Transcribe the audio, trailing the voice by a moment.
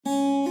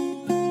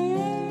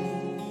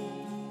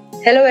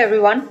Hello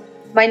everyone,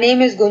 my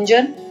name is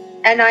Gunjan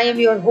and I am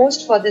your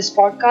host for this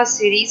podcast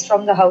series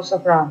from the House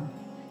of Ram.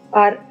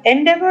 Our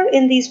endeavor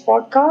in these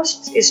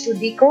podcasts is to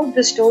decode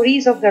the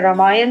stories of the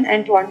Ramayana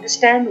and to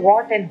understand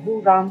what and who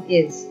Ram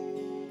is.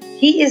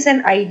 He is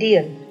an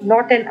ideal,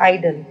 not an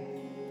idol.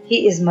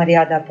 He is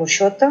Maryada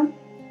Purushottam,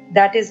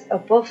 that is a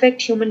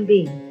perfect human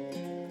being.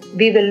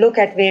 We will look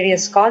at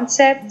various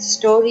concepts,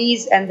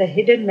 stories, and the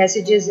hidden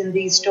messages in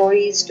these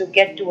stories to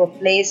get to a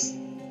place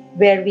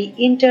where we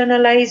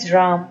internalize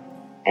Ram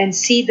and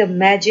see the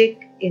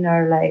magic in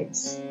our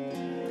lives.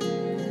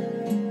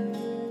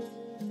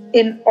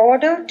 In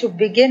order to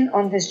begin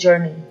on this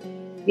journey,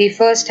 we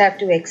first have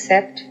to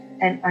accept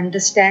and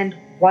understand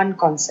one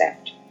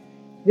concept,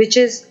 which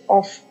is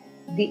of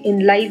the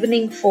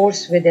enlivening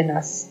force within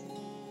us.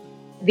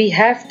 We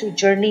have to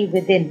journey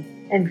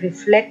within and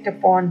reflect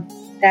upon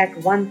that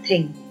one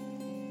thing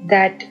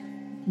that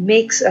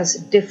makes us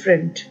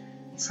different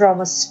from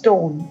a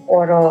stone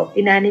or an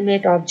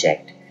inanimate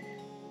object,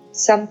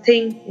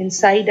 something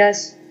inside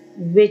us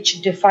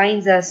which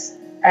defines us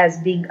as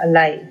being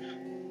alive.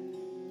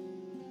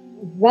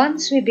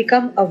 Once we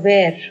become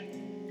aware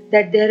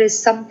that there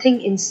is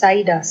something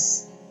inside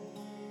us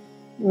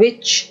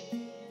which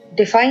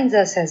defines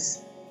us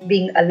as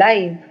being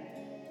alive,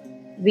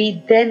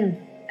 we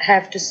then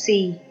have to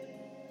see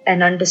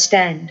and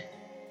understand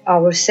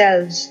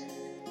ourselves,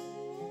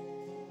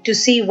 to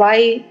see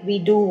why we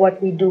do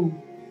what we do,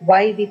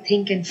 why we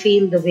think and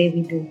feel the way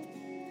we do.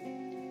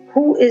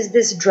 Who is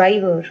this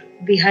driver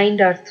behind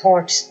our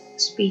thoughts,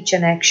 speech,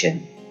 and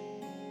action?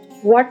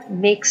 What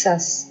makes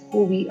us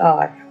who we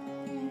are?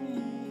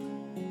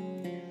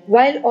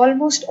 While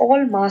almost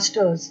all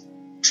masters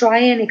try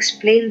and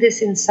explain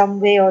this in some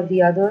way or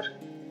the other,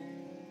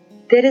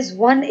 there is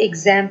one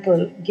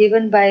example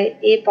given by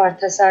A.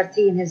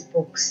 Parthasarathi in his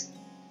books,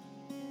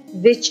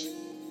 which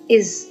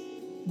is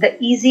the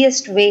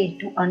easiest way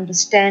to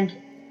understand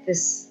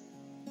this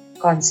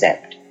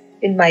concept,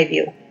 in my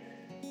view.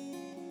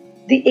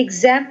 The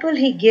example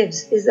he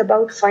gives is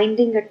about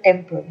finding a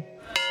temple.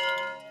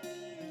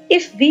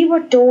 If we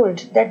were told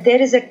that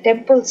there is a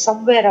temple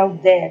somewhere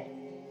out there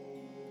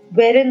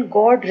wherein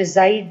God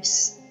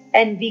resides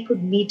and we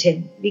could meet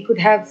him, we could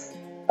have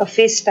a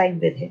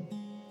FaceTime with him.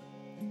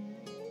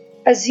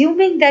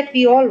 Assuming that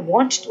we all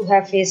want to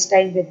have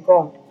FaceTime with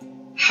God,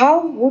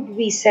 how would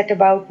we set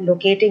about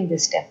locating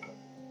this temple?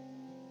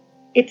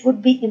 It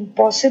would be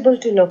impossible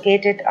to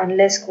locate it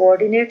unless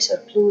coordinates or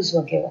clues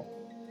were given.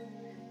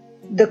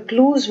 The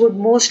clues would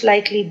most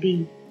likely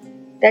be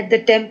that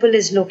the temple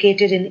is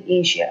located in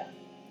Asia,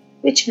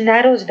 which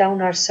narrows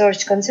down our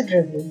search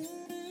considerably.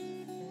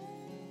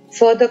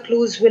 Further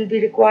clues will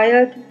be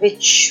required,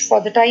 which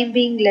for the time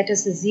being, let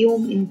us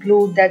assume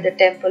include that the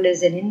temple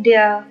is in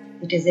India,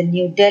 it is in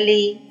New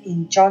Delhi,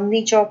 in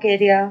Chandni Chowk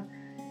area.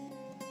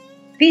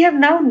 We have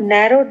now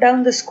narrowed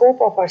down the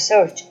scope of our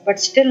search, but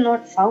still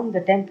not found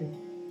the temple.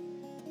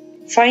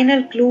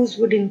 Final clues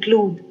would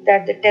include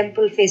that the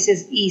temple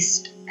faces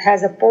east,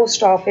 has a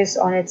post office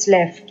on its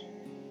left,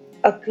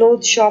 a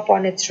clothes shop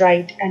on its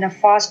right, and a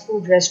fast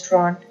food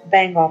restaurant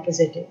bang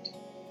opposite it.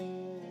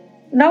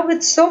 Now,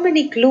 with so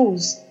many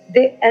clues,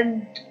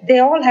 they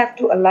all have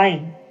to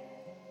align.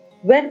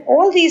 When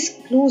all these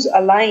clues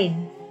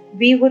align,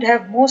 we would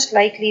have most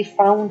likely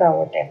found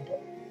our temple.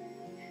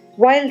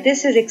 While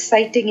this is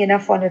exciting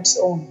enough on its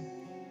own,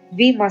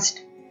 we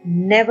must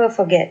never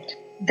forget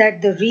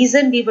that the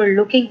reason we were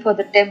looking for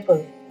the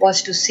temple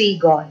was to see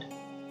God.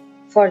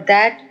 For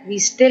that, we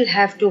still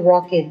have to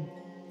walk in,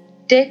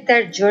 take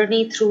that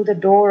journey through the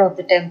door of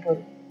the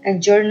temple,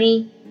 and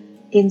journey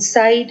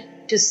inside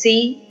to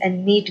see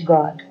and meet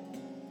God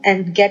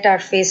and get our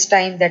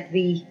FaceTime that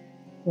we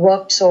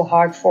worked so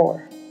hard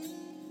for.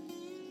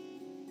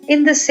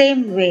 In the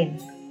same vein,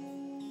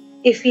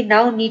 if we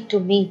now need to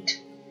meet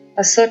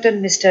a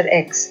certain Mr.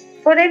 X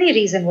for any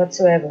reason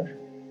whatsoever,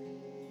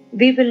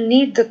 we will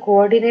need the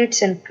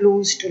coordinates and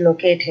clues to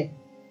locate him.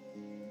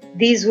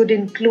 These would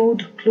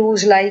include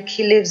clues like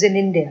he lives in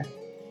India,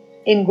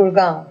 in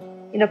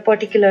Gurgaon, in a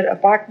particular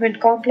apartment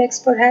complex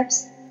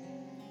perhaps.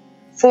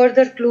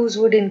 Further clues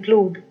would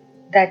include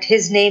that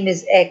his name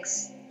is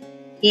X,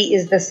 he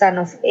is the son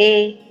of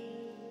A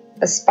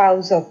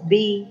spouse of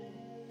B,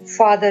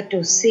 father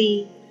to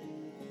C,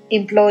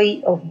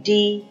 employee of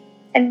D,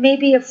 and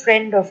maybe a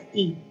friend of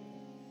E.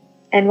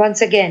 And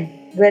once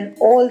again, when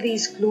all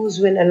these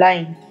clues will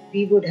align,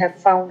 we would have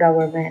found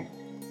our man.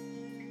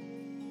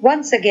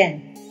 Once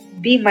again,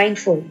 be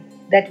mindful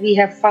that we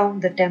have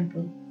found the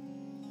temple,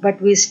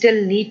 but we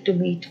still need to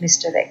meet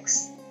Mr.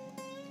 X.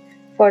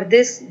 For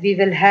this, we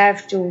will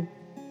have to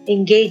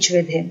engage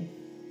with him.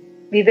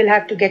 We will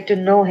have to get to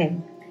know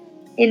him,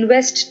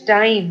 invest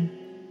time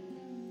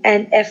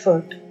and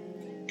effort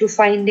to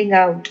finding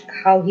out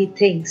how he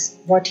thinks,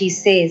 what he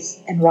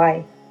says and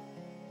why,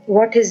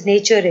 what his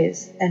nature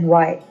is and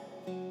why,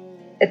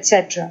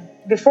 etc.,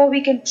 before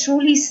we can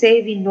truly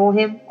say we know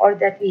him or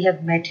that we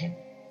have met him.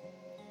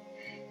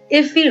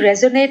 If we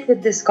resonate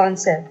with this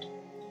concept,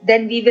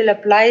 then we will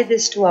apply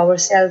this to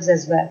ourselves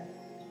as well.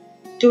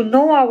 To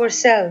know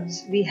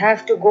ourselves, we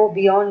have to go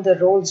beyond the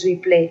roles we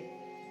play,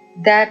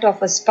 that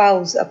of a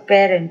spouse, a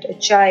parent, a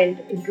child,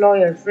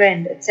 employer,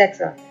 friend,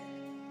 etc.,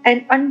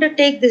 and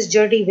undertake this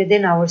journey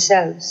within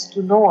ourselves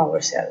to know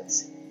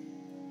ourselves.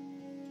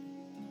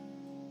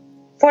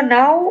 For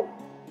now,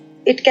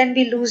 it can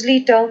be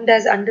loosely termed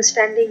as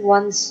understanding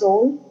one's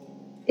soul.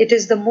 It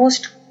is the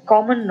most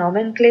common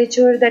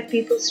nomenclature that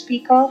people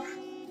speak of.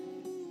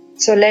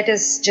 So let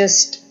us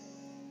just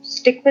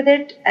stick with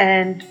it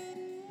and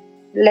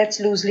let's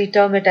loosely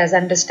term it as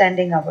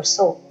understanding our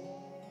soul.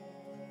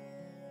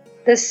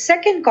 The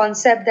second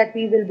concept that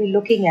we will be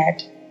looking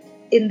at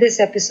in this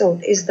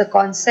episode is the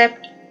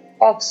concept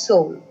of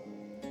soul.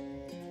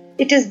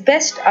 It is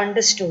best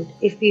understood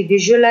if we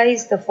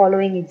visualize the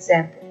following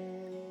example.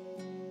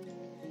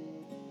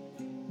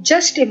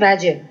 Just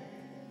imagine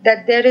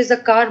that there is a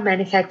car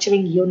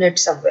manufacturing unit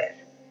somewhere.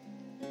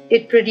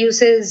 It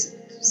produces,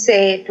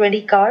 say,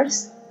 20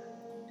 cars.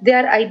 They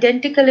are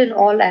identical in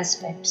all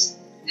aspects,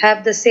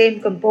 have the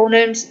same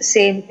components,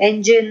 same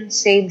engine,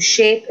 same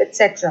shape,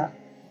 etc.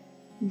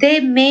 They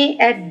may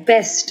at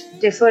best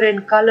differ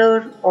in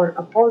color or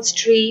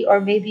upholstery or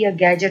maybe a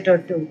gadget or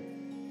two,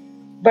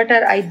 but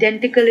are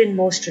identical in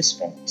most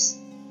respects.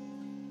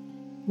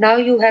 Now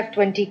you have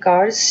 20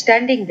 cars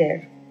standing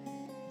there.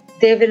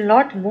 They will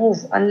not move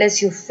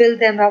unless you fill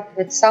them up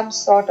with some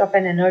sort of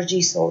an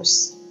energy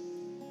source.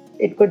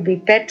 It could be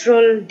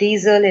petrol,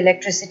 diesel,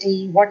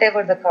 electricity,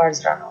 whatever the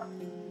cars run on.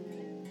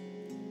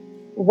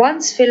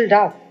 Once filled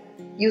up,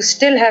 you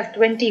still have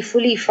 20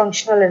 fully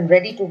functional and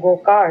ready to go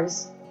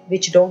cars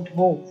which don't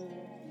move.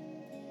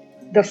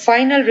 The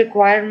final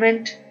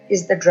requirement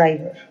is the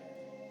driver,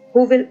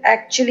 who will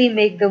actually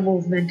make the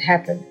movement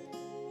happen.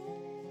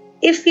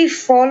 If we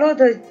follow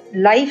the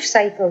life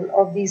cycle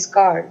of these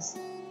cars,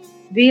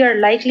 we are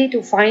likely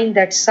to find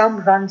that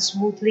some run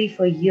smoothly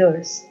for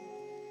years,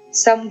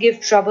 some give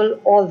trouble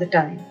all the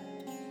time,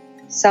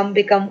 some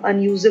become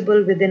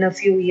unusable within a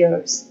few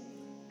years,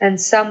 and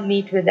some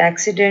meet with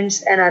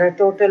accidents and are a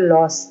total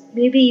loss,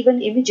 maybe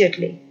even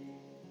immediately.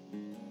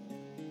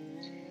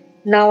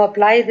 Now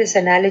apply this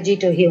analogy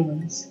to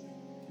humans.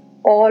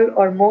 All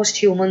or most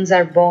humans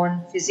are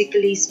born,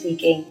 physically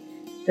speaking,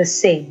 the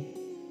same.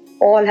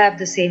 All have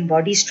the same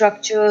body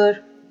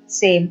structure,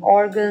 same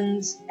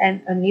organs,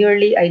 and a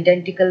nearly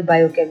identical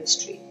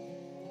biochemistry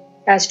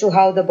as to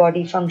how the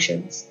body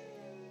functions.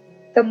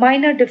 The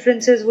minor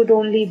differences would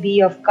only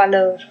be of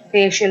color,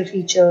 facial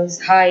features,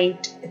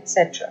 height,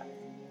 etc.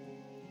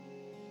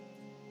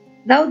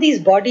 Now these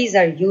bodies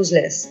are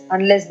useless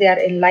unless they are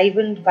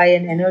enlivened by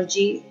an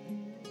energy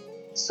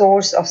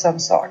source of some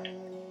sort.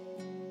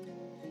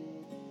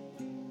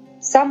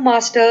 Some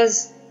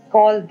masters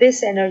call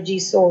this energy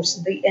source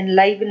the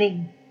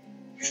enlivening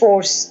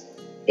force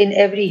in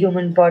every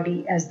human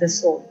body as the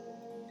soul.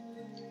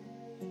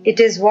 It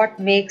is what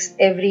makes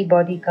every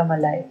body come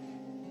alive.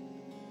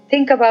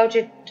 Think about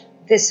it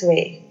this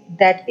way,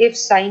 that if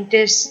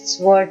scientists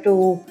were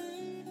to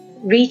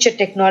reach a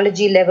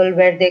technology level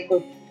where they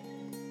could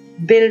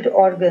build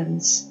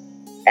organs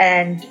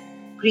and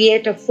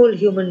create a full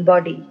human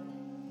body,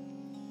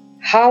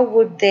 how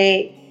would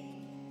they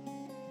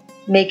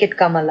make it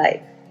come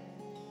alive?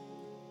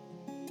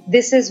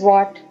 This is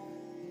what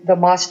the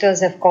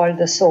masters have called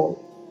the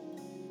soul.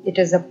 It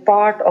is a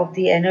part of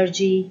the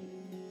energy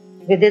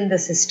within the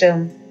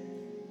system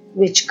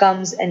which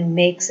comes and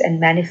makes and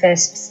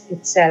manifests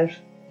itself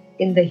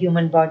in the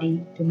human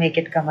body to make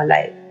it come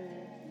alive.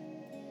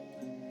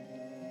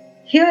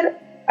 Here,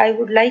 I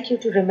would like you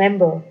to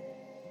remember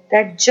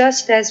that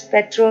just as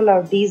petrol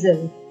or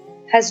diesel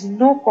has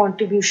no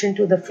contribution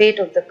to the fate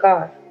of the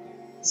car,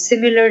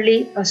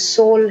 similarly, a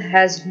soul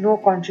has no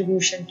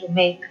contribution to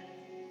make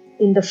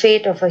in the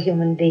fate of a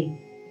human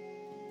being.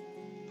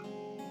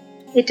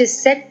 It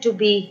is said to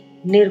be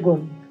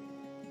nirgun.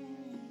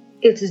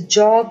 Its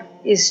job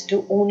is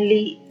to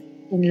only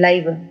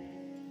enliven.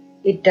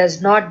 It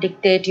does not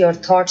dictate your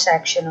thoughts,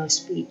 action, or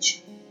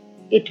speech.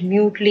 It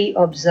mutely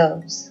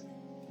observes.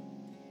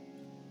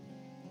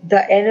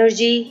 The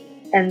energy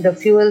and the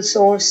fuel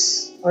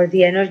source or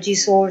the energy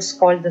source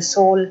called the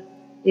soul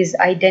is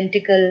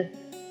identical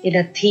in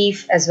a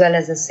thief as well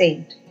as a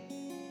saint.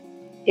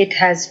 It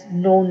has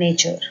no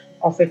nature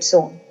of its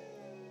own.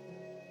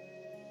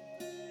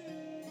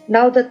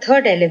 Now the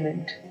third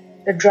element,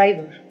 the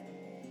driver.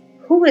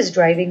 Who is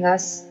driving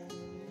us?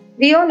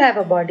 We all have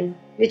a body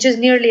which is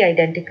nearly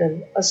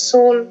identical, a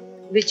soul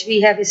which we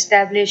have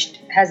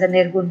established has a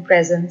nirgun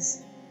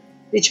presence,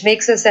 which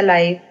makes us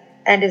alive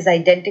and is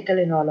identical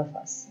in all of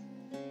us.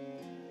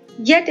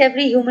 Yet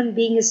every human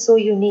being is so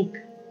unique.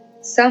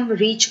 Some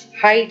reach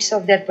heights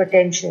of their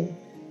potential.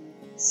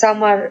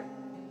 Some are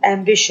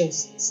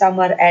ambitious, some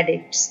are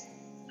addicts,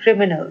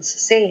 criminals,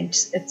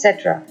 saints,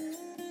 etc.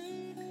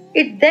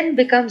 It then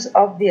becomes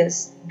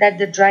obvious that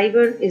the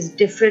driver is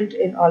different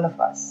in all of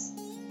us.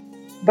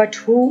 But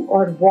who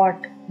or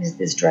what is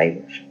this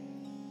driver?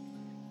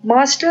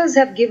 Masters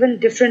have given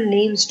different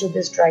names to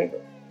this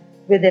driver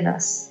within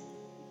us.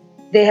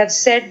 They have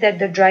said that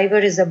the driver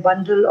is a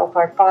bundle of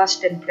our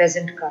past and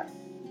present karma.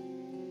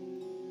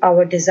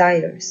 our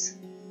desires,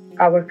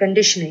 our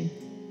conditioning,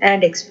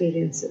 and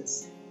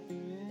experiences.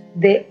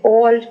 They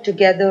all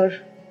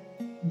together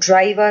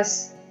drive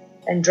us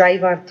and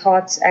drive our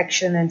thoughts,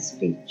 action, and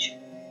speech.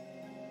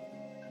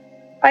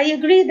 I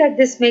agree that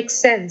this makes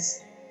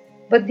sense,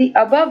 but the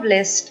above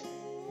list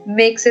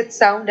makes it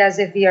sound as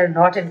if we are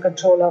not in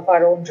control of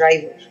our own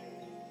driver.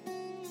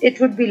 It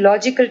would be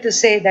logical to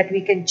say that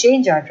we can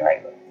change our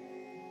driver.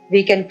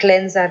 We can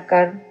cleanse our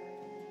karma.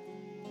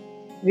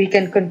 We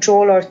can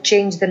control or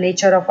change the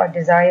nature of our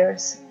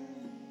desires.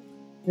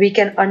 We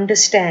can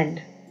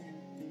understand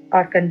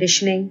our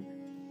conditioning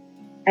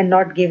and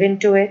not give in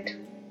to it,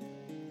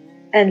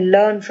 and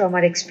learn from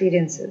our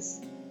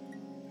experiences,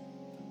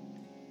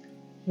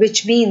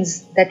 which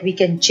means that we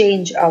can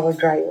change our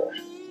driver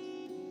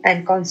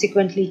and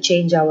consequently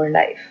change our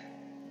life.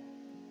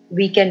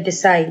 We can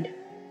decide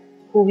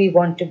who we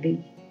want to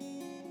be.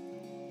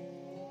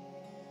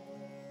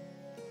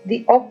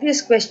 The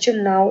obvious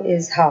question now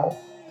is how.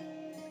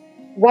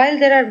 While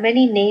there are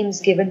many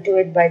names given to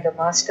it by the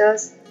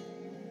masters,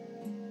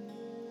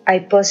 I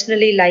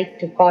personally like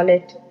to call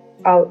it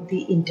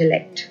the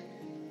intellect.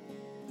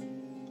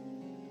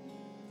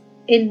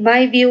 In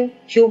my view,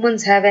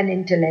 humans have an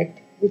intellect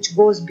which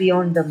goes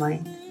beyond the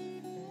mind.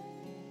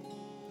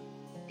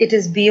 It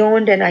is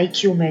beyond an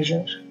IQ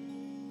measure.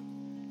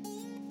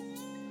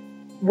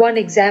 One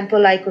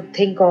example I could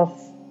think of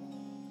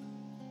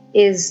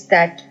is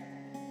that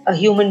a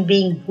human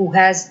being who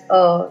has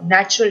a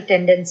natural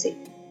tendency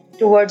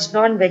towards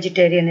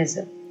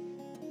non-vegetarianism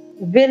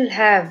will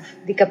have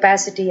the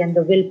capacity and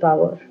the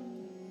willpower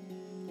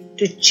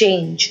to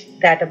change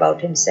that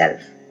about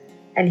himself,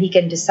 and he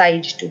can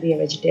decide to be a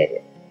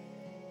vegetarian.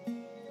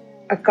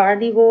 A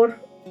carnivore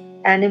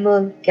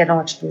animal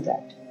cannot do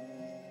that.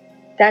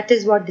 That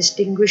is what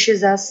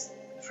distinguishes us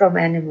from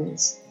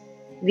animals.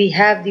 We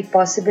have the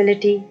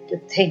possibility to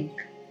think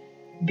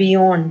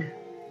beyond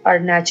our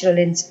natural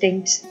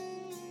instincts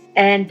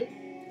and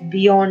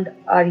beyond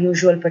our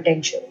usual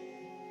potential.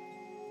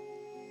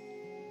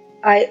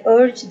 I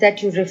urge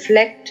that you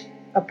reflect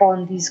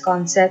upon these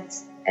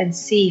concepts and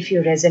see if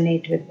you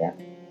resonate with them.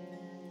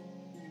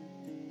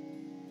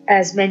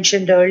 As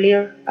mentioned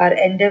earlier, our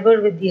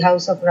endeavor with the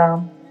House of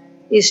Ram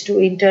is to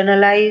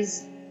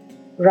internalize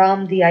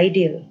Ram the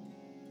ideal.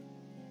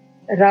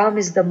 Ram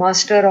is the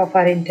master of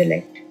our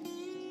intellect.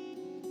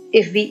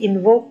 If we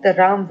invoke the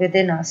Ram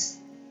within us,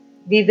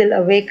 we will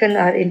awaken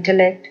our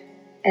intellect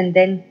and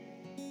then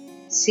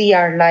see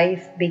our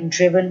life being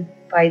driven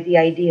by the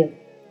ideal.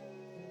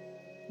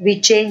 We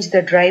change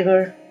the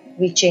driver,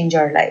 we change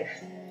our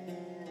life.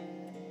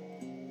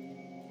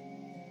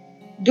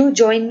 Do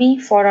join me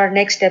for our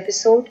next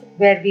episode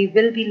where we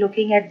will be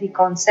looking at the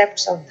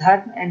concepts of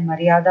dharma and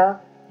maryada,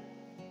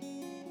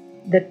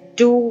 the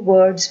two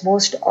words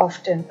most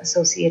often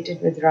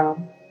associated with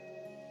Ram.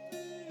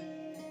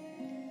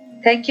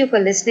 Thank you for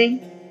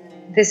listening.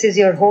 This is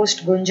your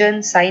host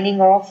Gunjan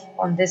signing off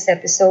on this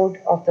episode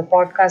of the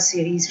podcast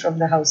series from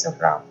the House of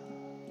Ram.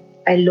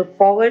 I look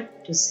forward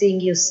to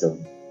seeing you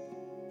soon.